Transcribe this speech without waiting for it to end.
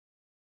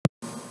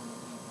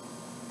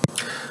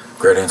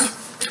Greetings.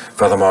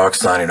 Father Mark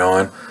signing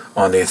on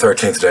the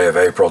 13th day of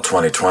April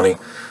 2020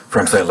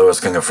 from St. Louis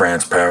King of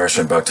France Parish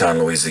in Bucktown,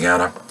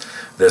 Louisiana.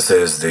 This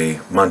is the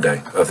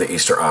Monday of the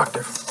Easter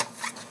Octave.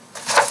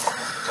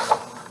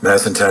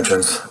 Mass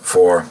intentions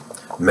for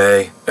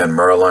May and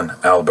Merlin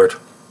Albert,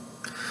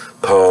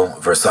 Paul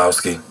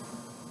Versowski,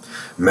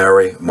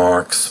 Mary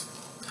Marks,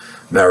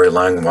 Mary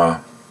Langlois,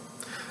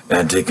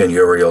 and Deacon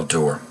Uriel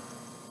Doer.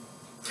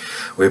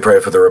 We pray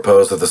for the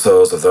repose of the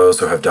souls of those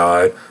who have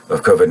died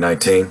of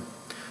COVID-19,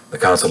 the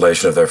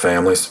consolation of their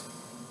families.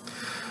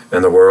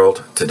 In the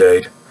world, to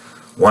date,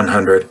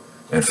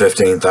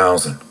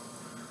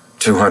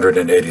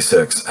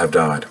 115,286 have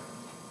died.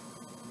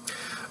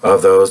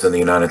 Of those in the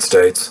United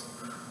States,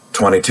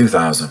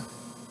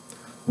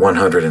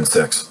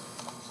 22,106.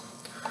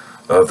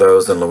 Of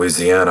those in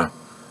Louisiana,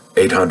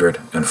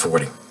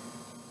 840.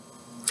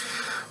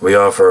 We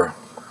offer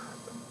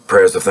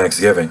prayers of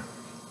thanksgiving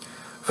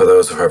for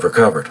those who have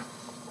recovered.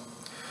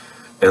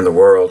 In the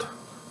world,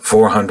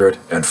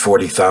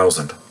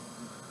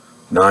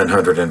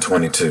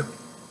 440,922.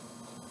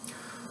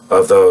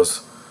 Of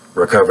those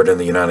recovered in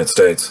the United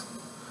States,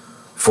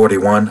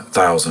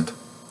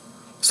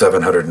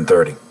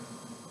 41,730.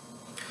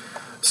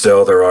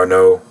 Still, there are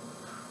no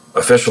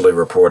officially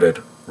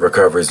reported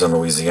recoveries in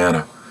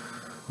Louisiana,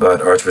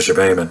 but Archbishop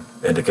Aymon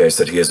indicates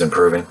that he is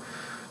improving,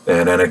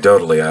 and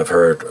anecdotally I've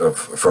heard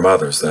from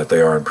others that they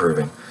are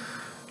improving.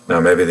 Now,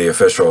 maybe the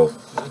official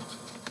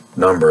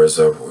numbers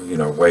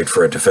wait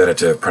for a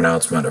definitive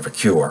pronouncement of a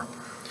cure,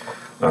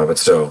 but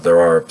still,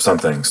 there are some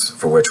things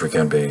for which we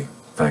can be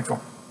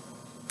thankful.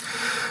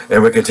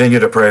 And we continue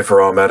to pray for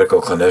all medical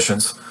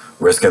clinicians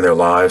risking their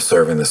lives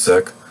serving the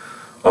sick,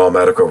 all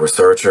medical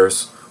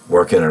researchers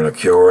working on a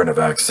cure and a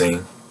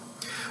vaccine,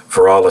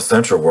 for all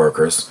essential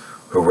workers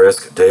who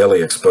risk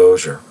daily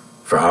exposure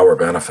for our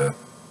benefit.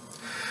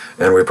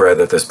 And we pray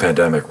that this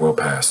pandemic will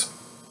pass.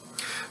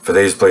 For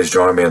these, please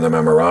join me in the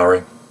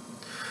Memorare.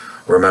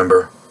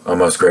 Remember, O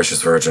most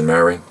gracious Virgin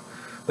Mary,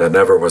 that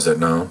never was it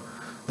known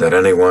that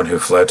anyone who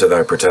fled to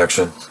thy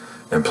protection,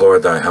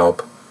 implored thy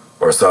help,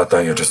 or sought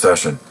thy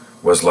intercession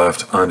was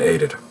left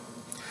unaided.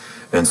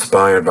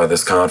 Inspired by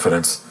this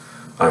confidence,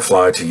 I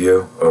fly to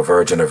you, O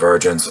Virgin of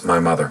Virgins, my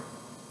Mother.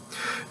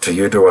 To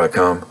you do I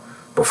come,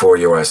 before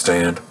you I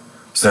stand,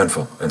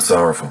 sinful and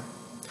sorrowful.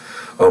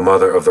 O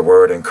Mother of the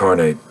Word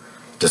incarnate,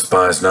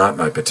 despise not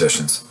my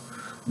petitions,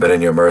 but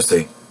in your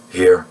mercy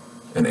hear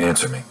and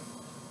answer me.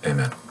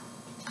 Amen.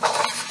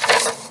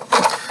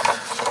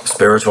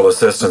 Spiritual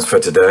assistance for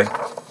today.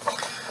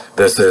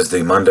 This is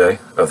the Monday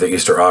of the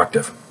Easter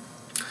Octave.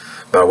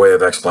 By way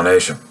of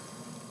explanation,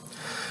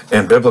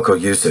 in biblical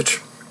usage,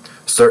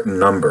 certain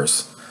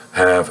numbers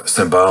have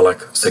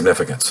symbolic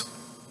significance.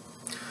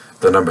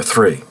 The number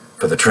 3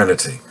 for the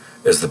Trinity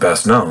is the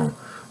best known,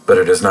 but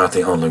it is not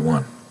the only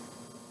one.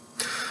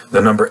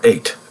 The number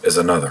 8 is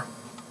another.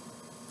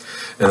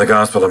 In the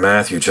Gospel of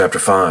Matthew, chapter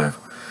 5,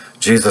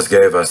 Jesus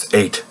gave us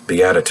 8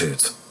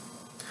 Beatitudes,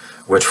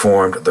 which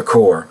formed the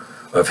core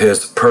of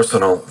his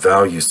personal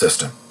value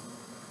system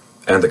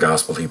and the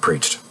gospel he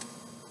preached.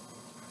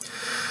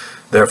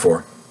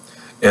 Therefore,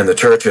 in the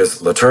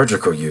Church's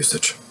liturgical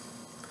usage,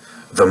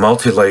 the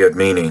multi-layered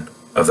meaning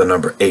of the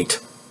number 8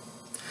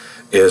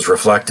 is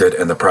reflected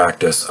in the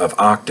practice of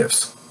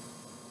octaves.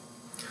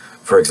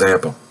 For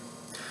example,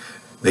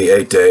 the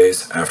 8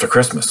 days after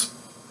Christmas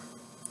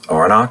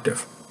are an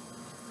octave,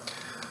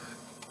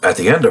 at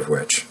the end of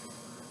which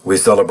we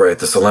celebrate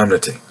the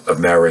solemnity of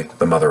Mary,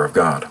 the Mother of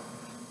God.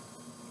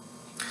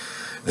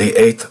 The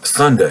 8th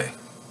Sunday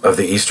of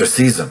the Easter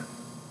season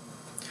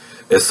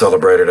is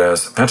celebrated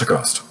as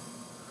Pentecost,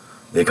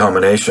 the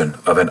culmination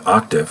of an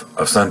octave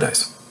of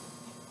Sundays.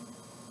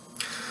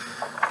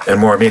 And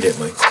more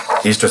immediately,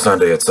 Easter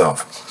Sunday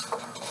itself,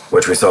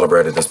 which we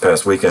celebrated this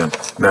past weekend,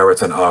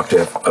 merits an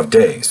octave of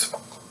days,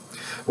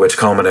 which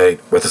culminate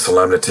with the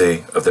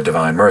solemnity of the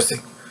Divine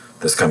Mercy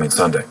this coming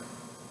Sunday.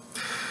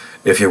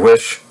 If you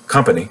wish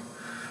company,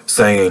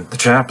 saying the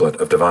chaplet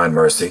of Divine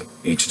Mercy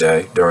each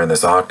day during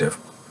this octave,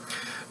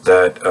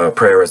 that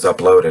prayer is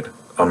uploaded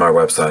on my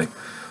website,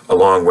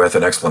 along with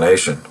an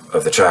explanation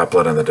of the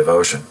chaplet and the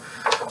devotion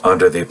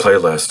under the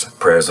playlist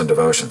Prayers and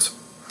Devotions.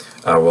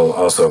 I will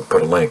also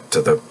put a link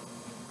to the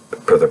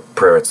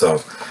prayer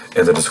itself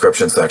in the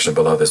description section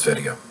below this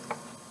video.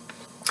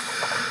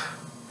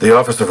 The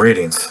Office of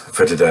Readings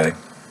for today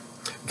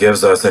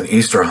gives us an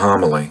Easter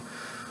homily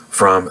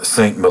from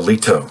Saint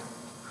Melito,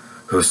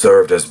 who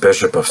served as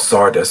Bishop of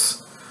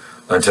Sardis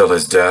until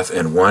his death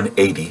in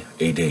 180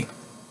 AD.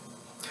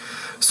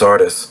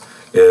 Sardis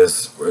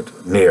is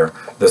near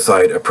the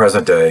site of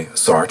present-day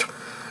Sart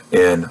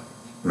in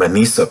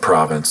Manisa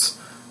province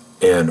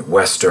in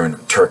western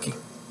Turkey.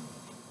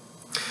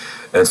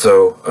 And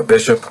so a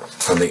bishop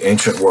from the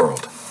ancient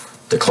world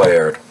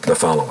declared the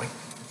following: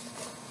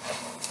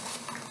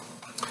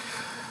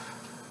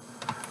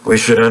 We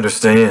should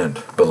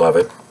understand,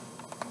 beloved,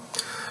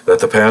 that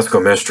the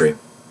Paschal mystery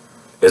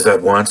is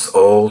at once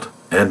old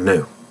and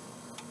new,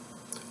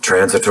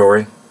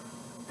 transitory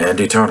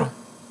and eternal,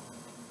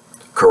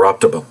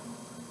 corruptible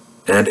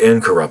and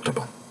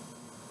incorruptible,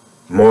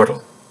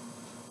 mortal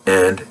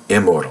and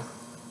immortal.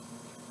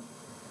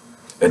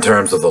 In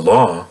terms of the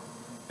law,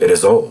 it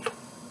is old.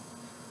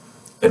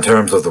 In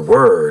terms of the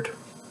word,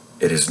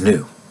 it is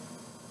new.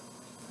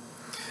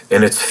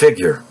 In its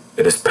figure,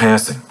 it is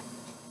passing.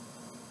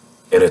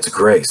 In its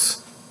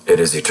grace, it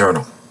is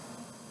eternal.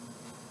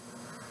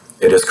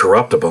 It is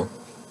corruptible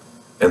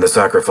in the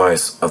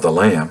sacrifice of the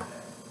Lamb,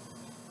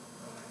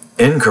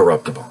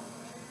 incorruptible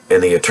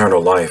in the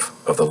eternal life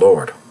of the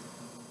Lord.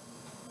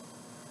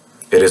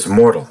 It is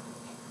mortal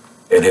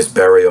in his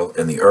burial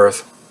in the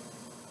earth,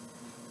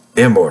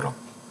 immortal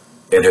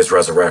in his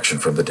resurrection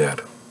from the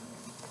dead.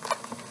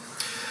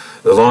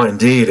 The law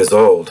indeed is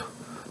old,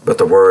 but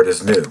the word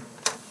is new.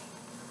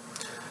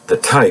 The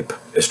type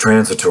is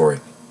transitory,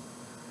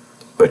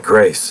 but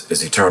grace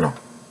is eternal.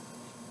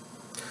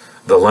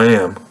 The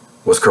Lamb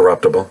was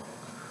corruptible,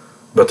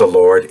 but the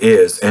Lord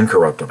is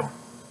incorruptible.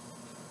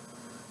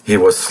 He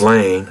was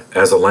slain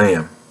as a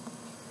lamb.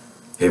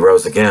 He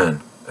rose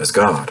again as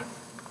God.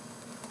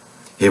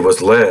 He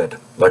was led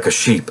like a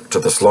sheep to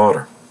the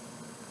slaughter,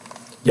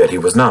 yet he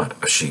was not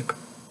a sheep.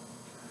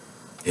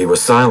 He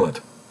was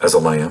silent as a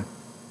lamb,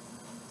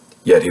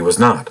 yet he was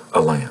not a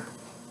lamb.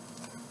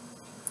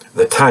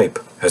 The type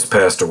has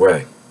passed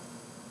away.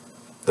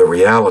 The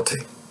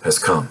reality has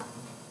come.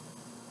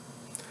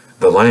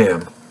 The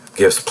lamb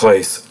gives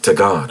place to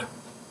God.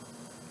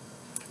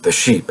 The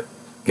sheep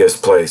gives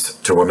place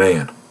to a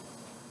man.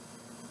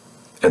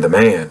 And the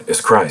man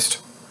is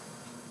Christ,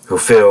 who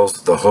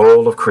fills the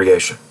whole of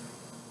creation.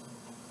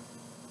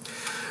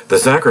 The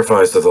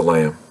sacrifice of the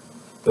Lamb,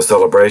 the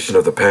celebration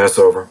of the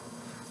Passover,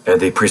 and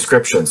the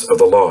prescriptions of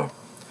the law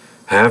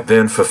have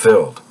been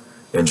fulfilled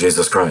in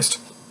Jesus Christ.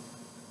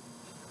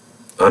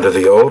 Under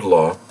the old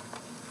law,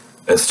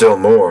 and still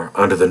more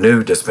under the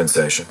new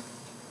dispensation,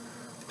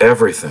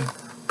 everything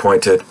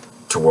pointed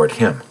toward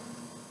him.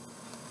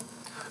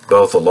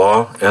 Both the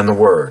law and the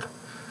word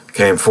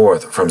came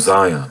forth from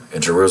Zion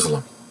in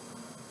Jerusalem.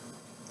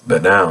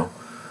 But now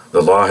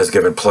the law has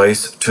given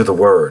place to the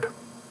word,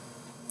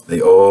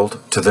 the old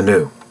to the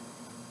new.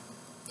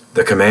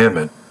 The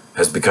commandment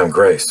has become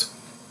grace,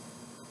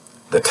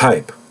 the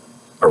type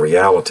a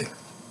reality.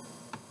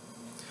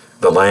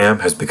 The lamb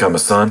has become a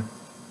son,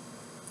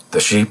 the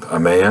sheep a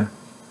man,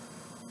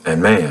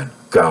 and man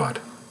God.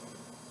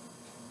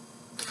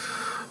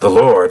 The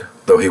Lord,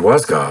 though he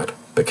was God,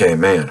 became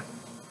man.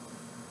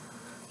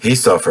 He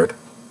suffered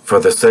for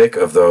the sake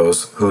of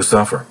those who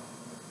suffer.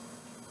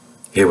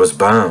 He was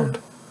bound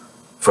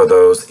for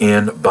those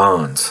in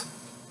bonds,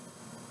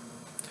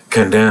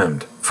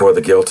 condemned for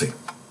the guilty,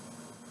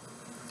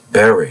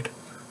 buried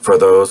for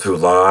those who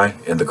lie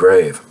in the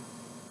grave.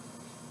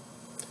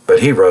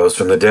 But he rose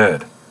from the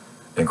dead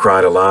and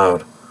cried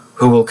aloud,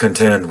 "Who will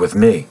contend with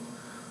me?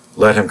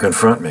 Let him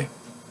confront me.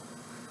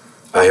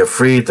 I have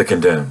freed the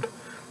condemned,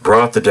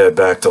 brought the dead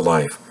back to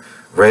life,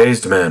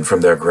 raised men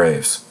from their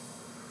graves.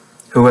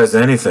 Who has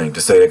anything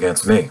to say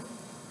against me?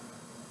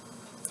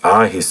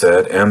 I," he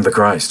said, "am the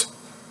Christ.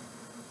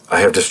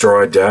 I have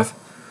destroyed death,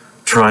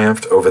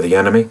 triumphed over the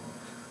enemy,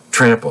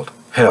 trampled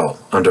hell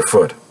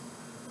underfoot,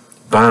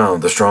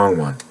 bound the strong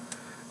one,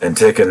 and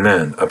taken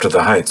men up to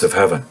the heights of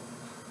heaven.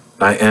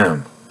 I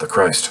am the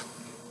Christ.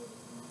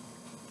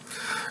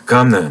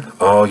 Come then,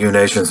 all you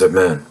nations of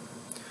men,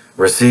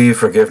 receive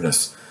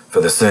forgiveness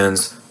for the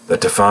sins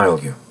that defile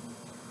you.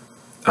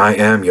 I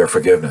am your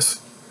forgiveness.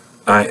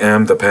 I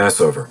am the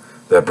Passover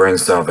that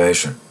brings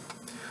salvation.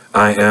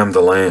 I am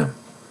the Lamb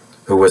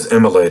who was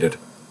immolated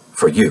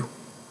for you.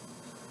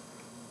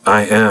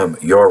 I am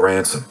your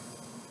ransom,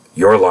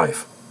 your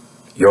life,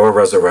 your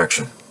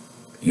resurrection,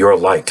 your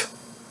light.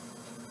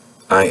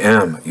 I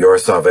am your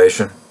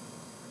salvation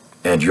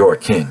and your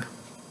King.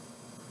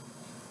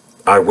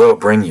 I will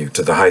bring you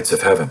to the heights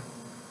of heaven.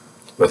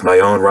 With my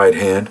own right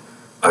hand,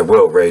 I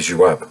will raise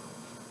you up,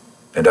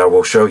 and I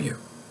will show you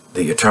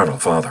the eternal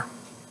Father."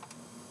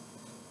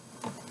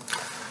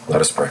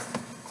 Let us pray.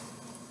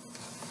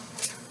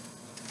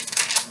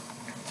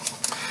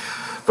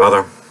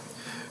 Father,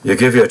 you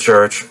give your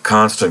church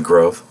constant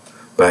growth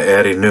by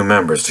adding new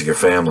members to your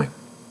family.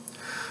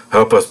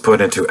 Help us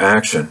put into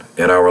action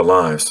in our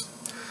lives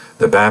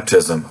the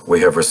baptism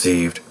we have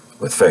received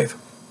with faith.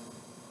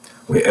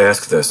 We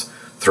ask this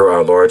through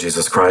our Lord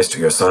Jesus Christ,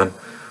 your Son,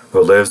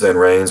 who lives and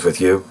reigns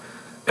with you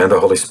and the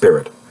Holy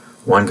Spirit,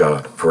 one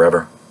God,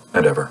 forever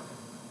and ever.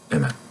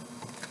 Amen.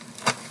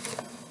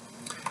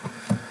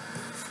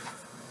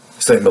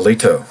 Saint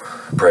Melito,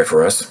 pray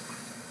for us.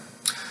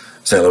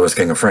 St. Louis,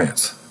 King of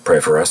France, pray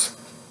for us.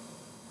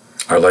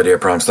 Our Lady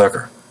of Prompt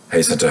Succor,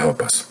 hasten to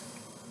help us.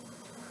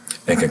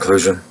 In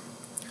conclusion,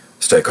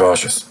 stay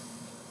cautious,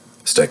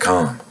 stay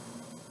calm,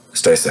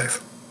 stay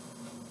safe.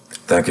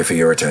 Thank you for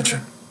your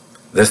attention.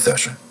 This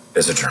session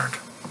is adjourned.